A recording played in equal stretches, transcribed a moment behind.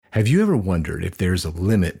Have you ever wondered if there's a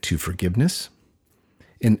limit to forgiveness?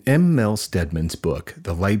 In M. Mel Stedman's book,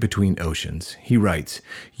 The Light Between Oceans, he writes,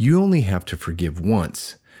 "You only have to forgive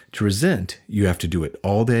once. To resent, you have to do it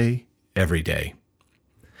all day, every day."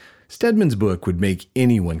 Stedman's book would make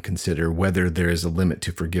anyone consider whether there is a limit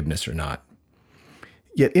to forgiveness or not.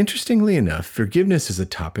 Yet, interestingly enough, forgiveness is a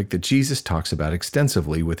topic that Jesus talks about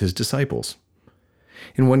extensively with his disciples.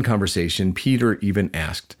 In one conversation, Peter even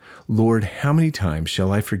asked, "Lord, how many times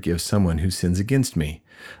shall I forgive someone who sins against me?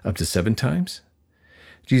 Up to 7 times?"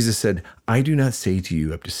 Jesus said, "I do not say to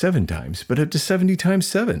you up to 7 times, but up to 70 times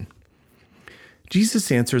 7.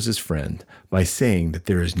 Jesus answers his friend by saying that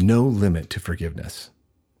there is no limit to forgiveness.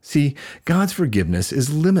 See, God's forgiveness is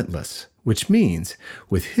limitless, which means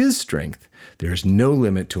with his strength, there is no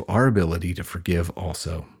limit to our ability to forgive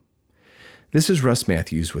also. This is Russ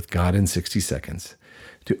Matthews with God in 60 Seconds.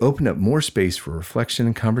 To open up more space for reflection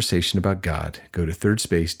and conversation about God, go to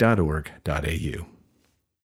thirdspace.org.au.